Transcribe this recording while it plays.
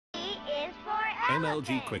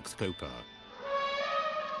MLG Quickscoper.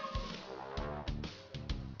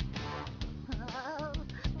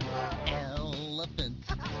 Elephant,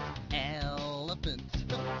 elephant,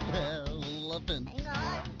 elephant,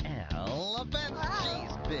 elephant.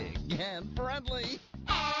 She's big and friendly.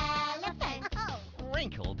 Elephant.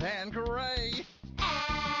 Wrinkled and gray.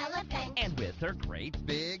 Elephant. And with her great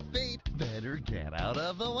big feet, better get out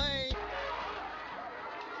of the way.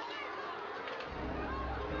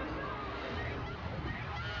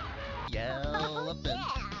 Elephant. Yeah. Elephant.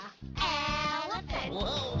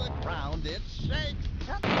 Whoa, the ground, it shakes.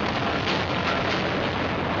 Elephant.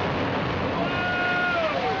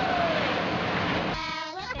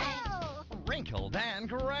 Wrinkled and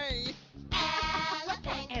gray.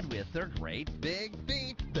 Elephant. And with her great big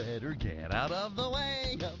feet, better get out of the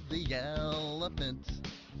way of the elephant.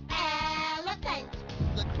 Elephant.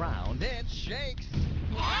 The ground, it shakes.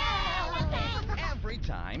 Elephant. Every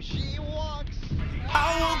time she walks.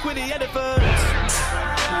 I walk with the elephant.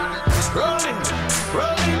 Rolling,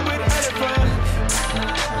 rolling with elephant.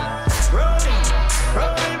 Rolling,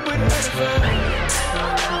 rolling with elephant.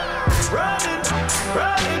 Rolling,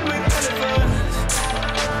 rolling with elephant.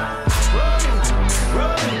 Rolling,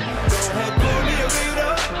 rolling. Go ahead, pull me a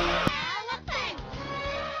reader. Elephant.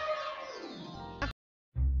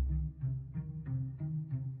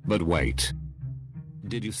 But wait.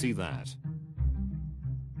 Did you see that?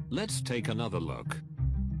 Let's take another look.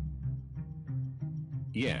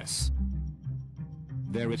 Yes.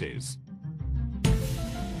 There it is.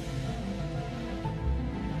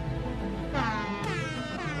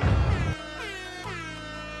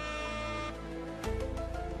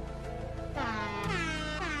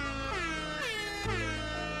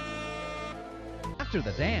 After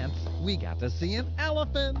the dance, we got to see an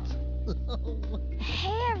elephant.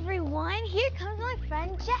 Hey everyone, here comes my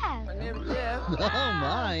friend Jeff. My name's Jeff. Oh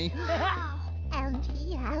my. And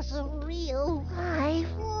he has a real life,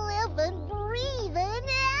 living, breathing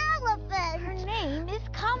elephant. Her name is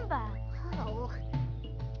Kumba. Oh.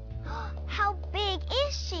 How big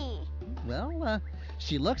is she? Well,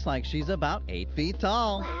 she looks like she's about 8 feet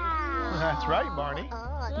tall. Wow. That's right, Barney.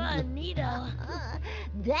 Neato.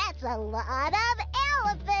 That's a lot of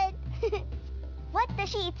elephant. What does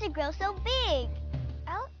she eat to grow so big?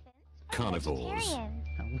 Elephants are Carnivores.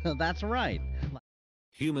 vegetarians. Well, that's right.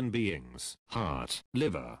 Human beings, heart,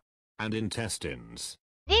 liver, and intestines.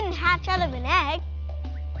 Didn't hatch out of an egg,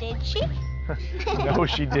 did she? No,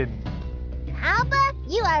 she didn't. Alba,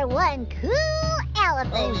 you are one cool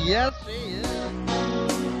elephant. Oh, yes, she is.